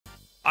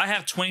I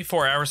have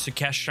 24 hours to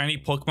catch shiny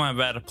Pokemon. I'm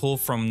about to pull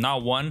from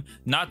not one,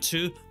 not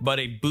two, but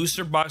a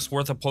booster box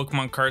worth of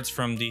Pokemon cards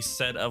from the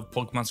set of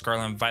Pokemon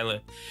Scarlet and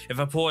Violet. If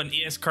I pull an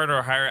EX card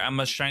or higher, I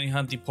must shiny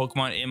hunt the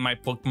Pokemon in my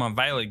Pokemon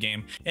Violet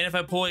game. And if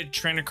I pull a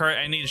trainer card,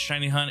 I need to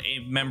shiny hunt a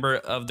member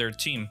of their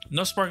team.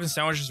 No sparkling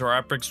sandwiches or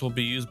outbreaks will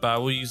be used, but I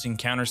will use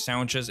encounter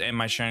sandwiches and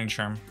my shiny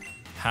charm.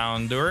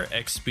 Houndour,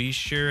 XP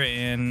Shear,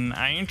 and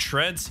Iron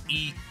Treads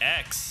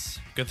EX.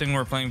 Good thing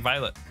we're playing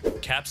Violet.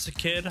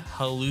 Capsicid,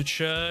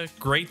 Halucha,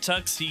 Great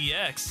Tux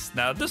EX.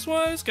 Now this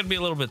one is gonna be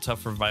a little bit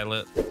tough for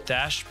Violet.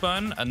 Dash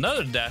Bun,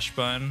 another Dash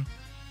Bun.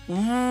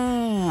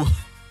 Ooh,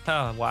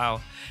 oh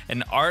wow.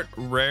 An Art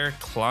Rare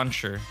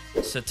Clauncher.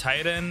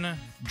 Cetitan,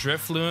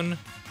 Drifloon.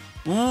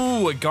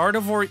 Ooh, a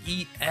Gardevoir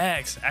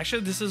EX.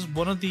 Actually, this is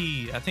one of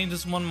the, I think this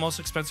is one of the most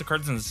expensive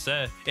cards in the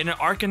set. And an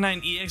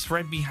Arcanine EX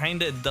right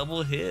behind it,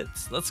 double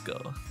hits. Let's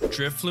go.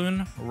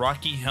 Drifloon,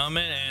 Rocky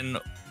Helmet, and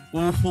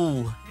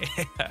ooh,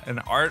 an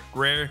Art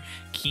Rare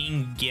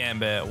King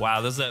Gambit.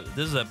 Wow, this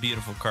is a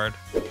beautiful card.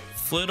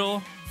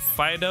 Flittle,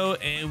 Fido,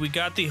 and we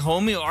got the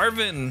homie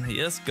Arvin.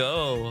 Let's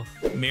go.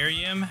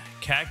 Miriam,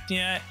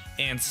 Cacnea,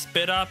 and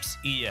Spitops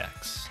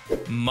EX.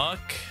 Muck,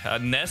 a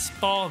Nest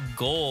Ball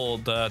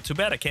Gold. Too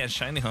bad I can't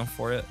shiny hunt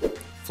for it.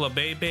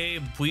 Flabebe,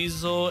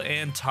 Buizel,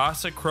 and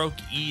Toxicroak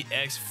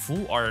EX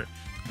full art.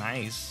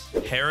 Nice.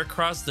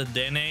 Heracross, the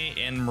Dene,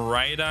 and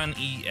Miraidon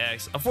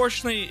EX.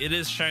 Unfortunately, it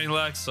is shiny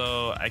luck,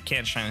 so I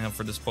can't shiny hunt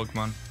for this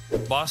Pokemon.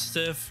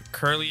 Bostiff,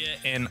 Curlia,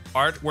 and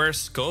Artware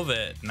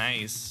Scovet.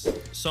 Nice.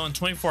 So in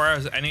 24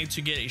 hours, I need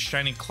to get a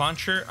shiny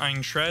Clauncher,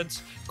 Iron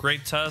Shreds,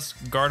 Great Tusk,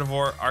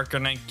 Gardevoir,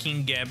 Arcanine,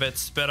 King Gambit,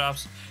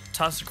 Spitops,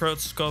 Toxicroak,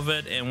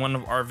 Scovet, and one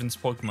of Arvin's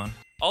Pokemon.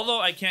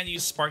 Although I can't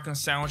use sparkling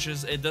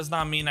sandwiches, it does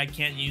not mean I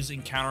can't use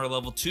encounter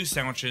level 2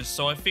 sandwiches,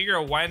 so I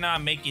figure why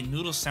not make a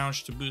noodle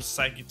sandwich to boost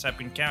psychic type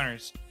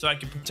encounters, so I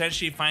could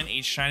potentially find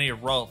a shiny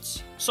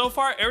Ralts. So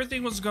far,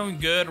 everything was going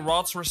good.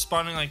 Ralts were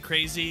spawning like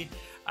crazy.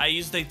 I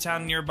used a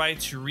town nearby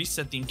to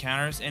reset the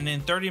encounters, and in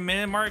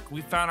 30-minute mark,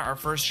 we found our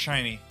first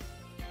shiny.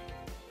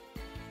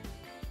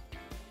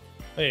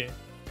 Wait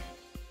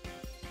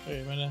a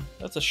minute,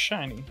 that's a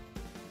shiny.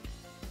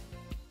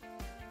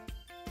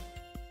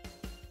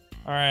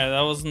 Alright,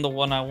 that wasn't the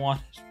one I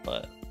wanted,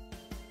 but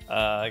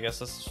I guess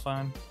this is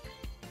fine.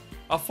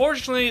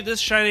 Unfortunately, this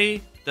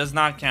shiny does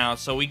not count,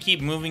 so we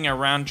keep moving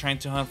around trying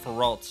to hunt for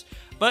Ralts.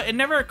 But it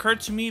never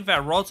occurred to me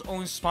that Ralts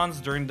only spawns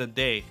during the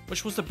day,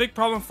 which was a big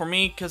problem for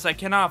me because I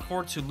cannot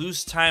afford to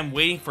lose time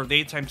waiting for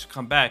daytime to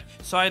come back.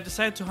 So I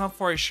decided to hunt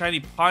for a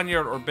shiny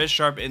Ponyard or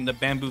Bisharp in the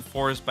bamboo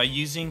forest by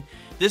using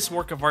this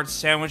work of art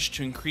sandwich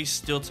to increase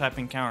steel type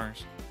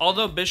encounters.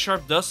 Although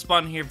Bisharp does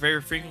spawn here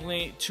very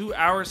frequently, 2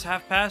 hours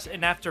have passed,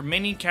 and after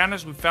many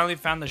encounters, we finally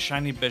found the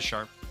shiny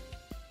Bisharp.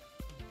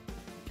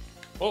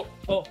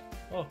 Oh.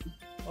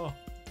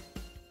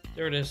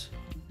 There it is.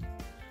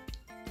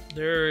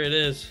 There it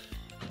is.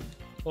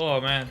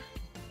 Oh, man.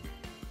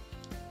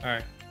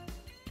 Alright.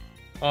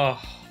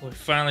 Oh, we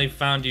finally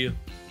found you.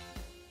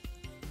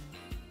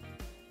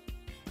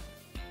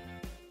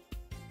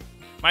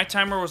 My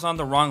timer was on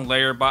the wrong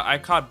layer, but I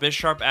caught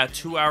Bisharp at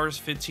 2 hours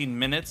 15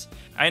 minutes.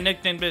 I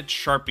nicknamed it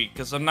Sharpie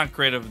because I'm not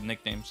creative with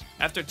nicknames.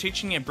 After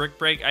teaching a Brick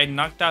Break, I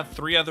knocked out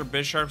 3 other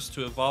Bisharps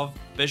to evolve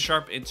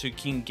Bisharp into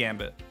King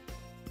Gambit.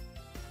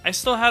 I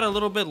still had a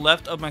little bit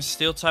left of my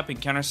steel type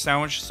encounter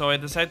sandwich, so I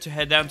decided to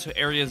head down to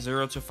Area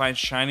 0 to find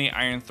shiny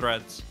Iron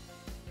Threads.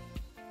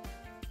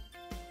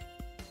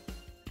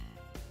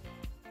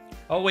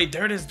 Oh wait,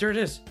 there it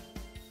is.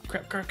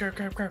 Crap.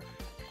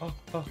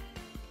 Oh.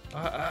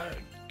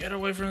 Get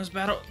away from this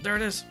battle. There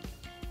it is.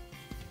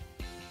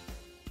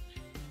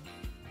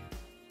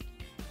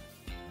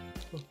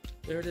 Oh,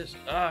 there it is.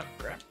 Ah,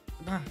 crap.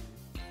 Come on.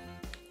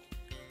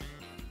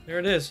 There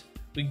it is.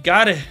 We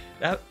got it.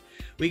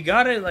 We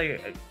got it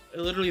like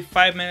literally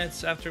 5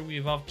 minutes after we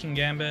evolved King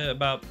Gambit.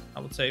 About, I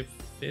would say,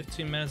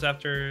 15 minutes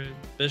after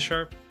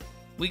Bisharp.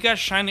 We got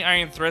shiny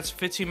Iron Threads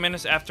 15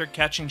 minutes after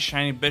catching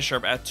shiny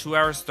Bisharp at 2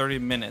 hours 30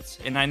 minutes.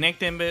 And I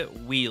nicknamed it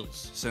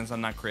Wheels since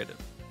I'm not creative.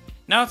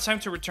 Now it's time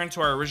to return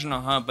to our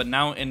original hunt, but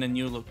now in a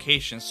new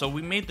location. So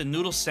we made the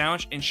noodle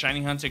sandwich and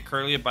shiny hunted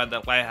Curlia by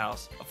the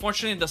lighthouse.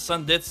 Unfortunately, the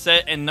sun did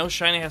set and no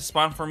shiny has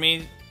spawned for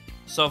me.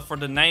 So for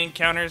the night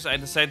encounters, I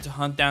decided to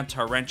hunt down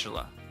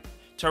Tarantula.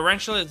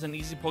 Tarantula is an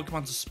easy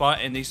Pokemon to spot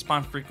and they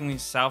spawn frequently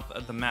south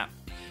of the map.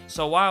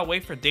 So while I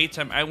wait for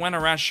daytime, I went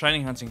around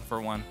shiny hunting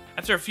for one.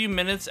 After a few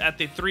minutes, at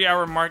the 3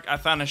 hour mark, I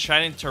found a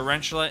shiny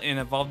Tarantula and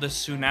evolved it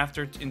soon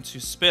after into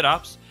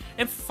Spitops.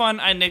 And for fun,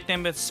 I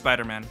nicknamed it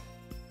Spider-Man.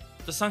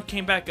 The sun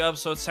came back up,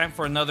 so it's time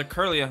for another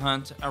Curlia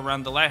hunt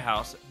around the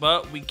lighthouse,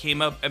 but we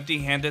came up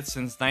empty-handed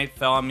since night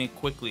fell on me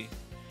quickly.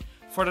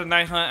 For the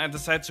night hunt, I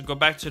decided to go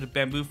back to the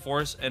bamboo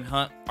forest and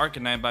hunt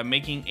Arcanine by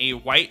making a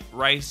white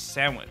rice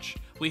sandwich.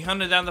 We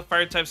hunted down the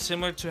fire type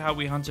similar to how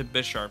we hunted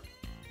Bisharp.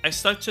 I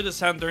stuck to the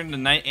sound during the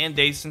night and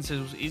day since it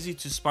was easy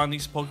to spawn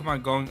these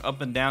Pokemon going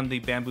up and down the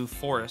bamboo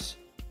forest.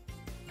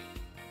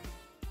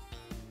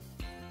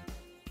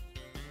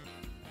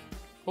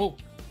 Oh!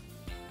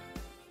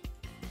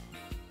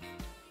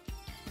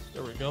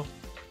 There we go.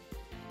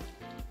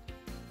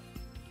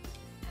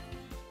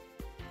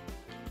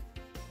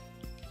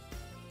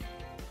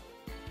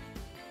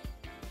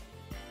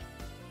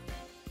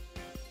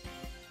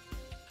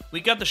 We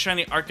got the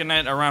shiny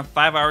Arcanine around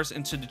 5 hours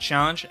into the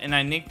challenge, and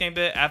I nicknamed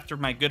it after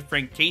my good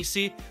friend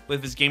Casey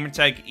with his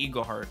gamertag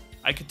Eagleheart.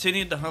 I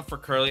continued the hunt for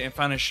Curly and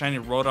found a shiny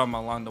Rotom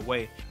along the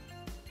way.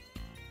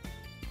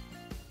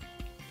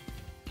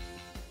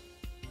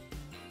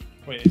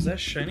 Wait, is that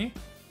shiny?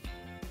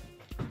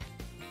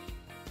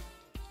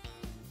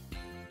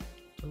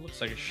 It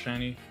looks like a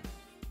shiny.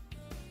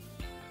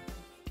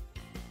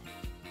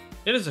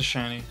 It is a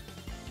shiny.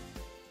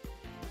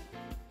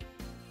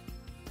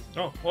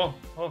 Oh.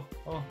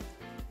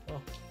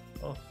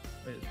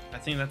 Wait, I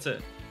think that's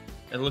it.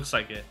 It looks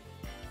like it.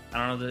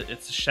 I don't know if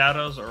it's the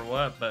shadows or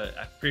what, but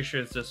I'm pretty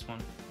sure it's this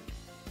one.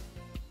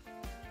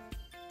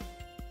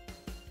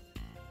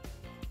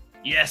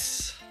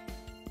 Yes!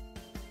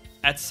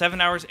 At 7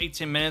 hours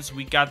 18 minutes,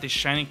 we got the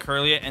shiny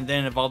Curlia and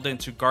then evolved it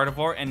into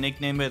Gardevoir and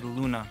nicknamed it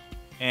Luna.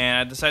 And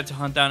I decided to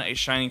hunt down a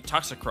shiny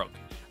Toxicroak.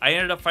 I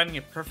ended up finding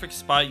a perfect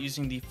spot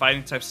using the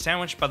fighting type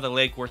sandwich by the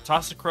lake where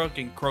Toxicroak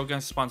and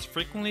Croagunk spawns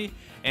frequently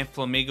and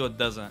Flamigo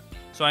doesn't.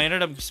 So I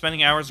ended up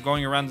spending hours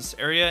going around this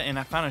area and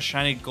I found a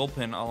shiny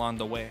Gulpin along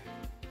the way.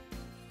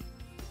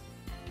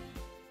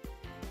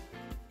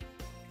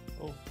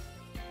 Oh.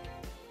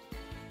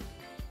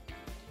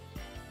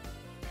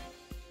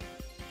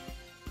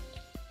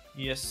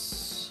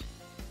 Yes.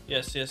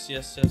 Yes.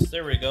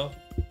 There we go.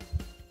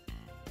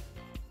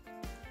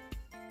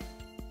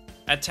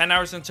 At 10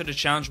 hours into the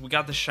challenge, we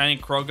got the shiny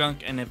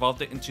Croagunk and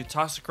evolved it into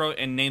Toxicroak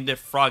and named it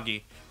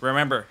Froggy.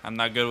 Remember, I'm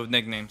not good with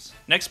nicknames.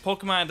 Next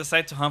Pokemon I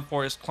decide to hunt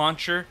for is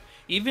Clauncher.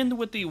 Even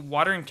with the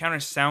water encounter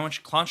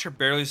sandwich, Clauncher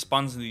barely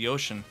spawns in the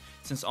ocean,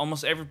 since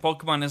almost every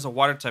Pokemon is a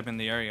water type in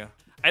the area.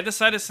 I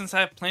decided since I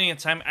have plenty of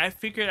time, I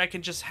figured I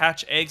could just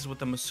hatch eggs with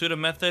the Masuda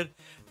method,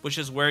 which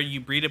is where you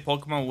breed a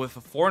Pokemon with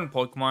a foreign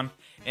Pokemon,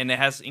 and it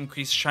has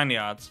increased shiny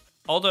odds.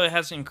 Although it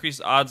has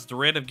increased odds, the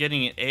rate of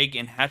getting an egg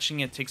and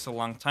hatching it takes a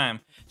long time.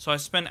 So I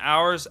spent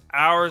hours,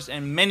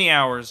 and many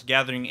hours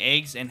gathering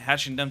eggs and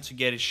hatching them to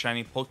get a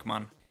shiny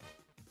Pokemon.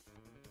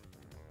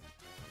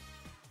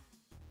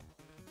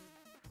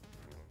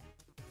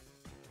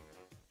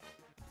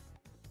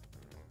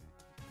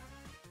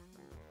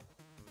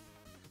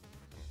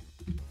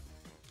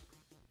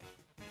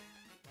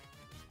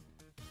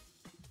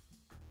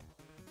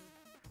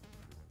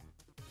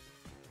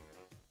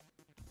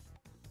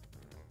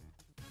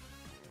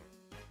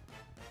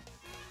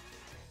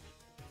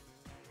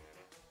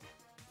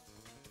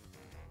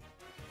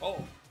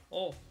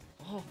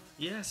 Oh,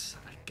 yes,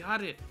 I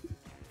got it.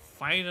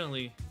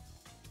 Finally.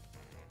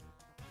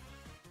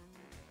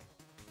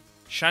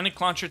 Shiny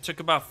Clauncher took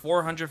about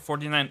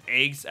 449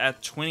 eggs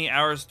at 20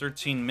 hours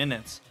 13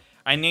 minutes.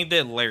 I named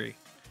it Larry.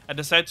 I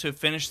decided to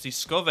finish the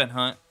Scovet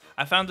hunt.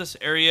 I found this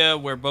area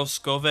where both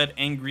Scovet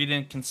and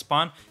Greedent can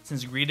spawn,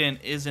 since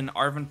Greedent is an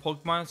Arven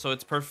Pokemon, so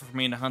it's perfect for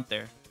me to hunt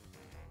there.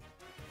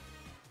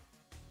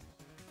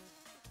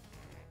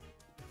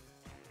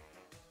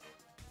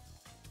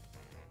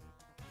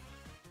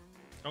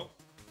 Oh.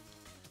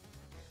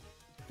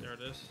 There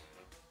it is.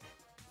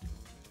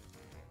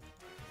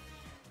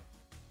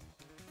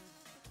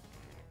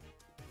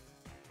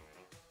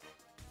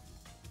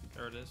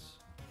 There it is.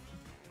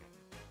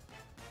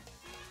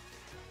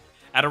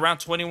 At around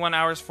 21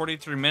 hours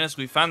 43 minutes,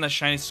 we found the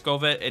shiny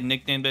Scovet and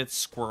nicknamed it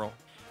Squirrel.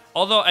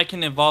 Although I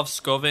can evolve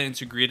Scovet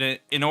into Greedent,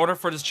 in order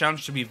for this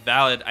challenge to be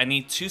valid, I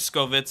need 2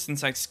 Scovets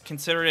since I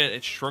consider it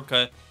a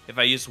shortcut if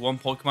I use one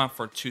Pokemon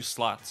for 2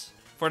 slots.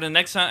 For the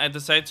next hunt, I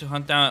decided to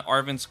hunt down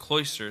Arven's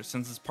Cloyster.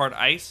 Since it's part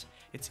ice,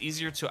 it's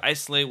easier to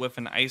isolate with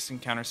an ice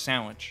encounter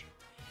sandwich.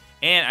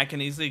 And I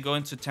can easily go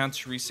into town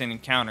to reset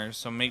encounters,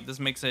 so this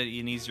makes it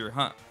an easier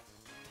hunt.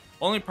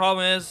 Only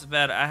problem is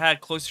that I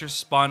had Cloysters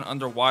spawn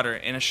underwater,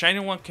 and a shiny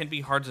one can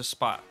be hard to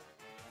spot.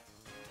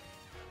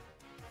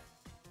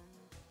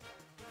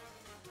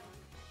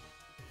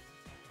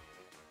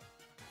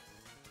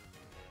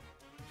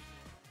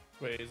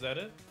 Wait, is that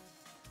it?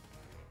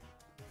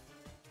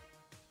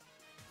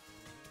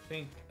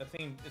 I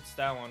think it's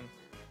that one.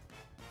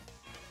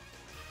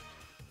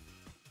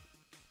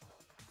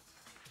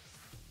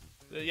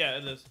 Yeah,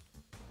 it is.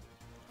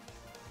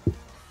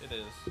 It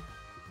is.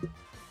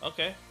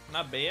 Okay,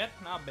 not bad,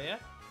 not bad.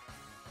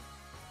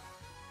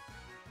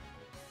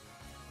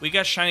 We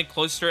got shiny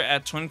Cloyster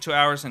at 22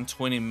 hours and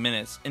 20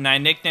 minutes, and I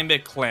nicknamed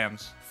it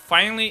Clams.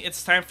 Finally,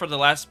 it's time for the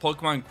last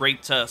Pokemon,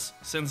 Great Tusk.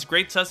 Since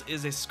Great Tusk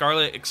is a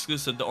Scarlet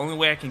exclusive, the only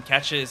way I can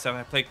catch it is if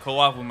I play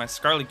co-op with my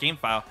Scarlet game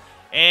file,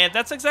 and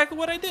that's exactly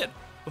what I did.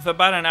 With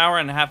about an hour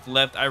and a half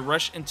left, I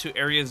rushed into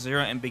Area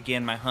 0 and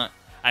began my hunt.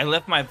 I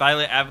left my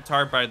Violet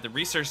avatar by the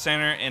research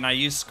center, and I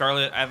used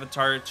Scarlet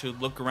avatar to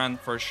look around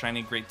for a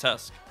shiny Great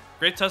Tusk.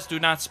 Great Tusks do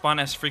not spawn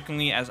as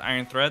frequently as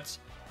Iron Threads.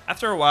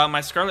 After a while,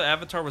 my Scarlet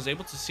avatar was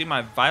able to see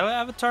my Violet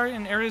avatar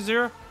in Area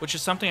 0, which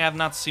is something I have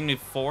not seen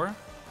before,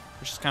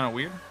 which is kind of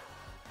weird.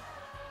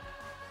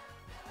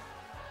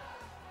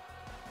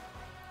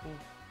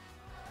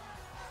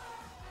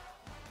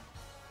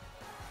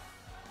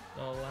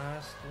 The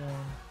last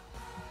one.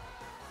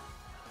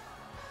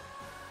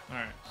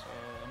 Alright, so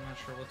I'm not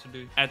sure what to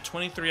do. At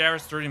 23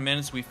 hours 30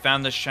 minutes, we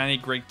found the shiny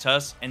Great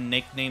Tusk and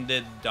nicknamed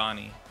it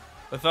Donnie.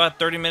 With about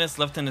 30 minutes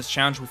left in this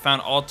challenge, we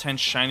found all 10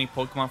 shiny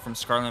Pokemon from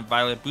Scarlet and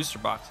Violet booster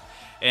box.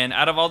 And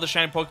out of all the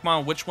shiny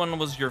Pokemon, which one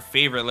was your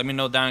favorite? Let me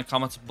know down in the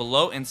comments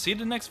below, and see you in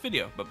the next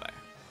video. Bye bye.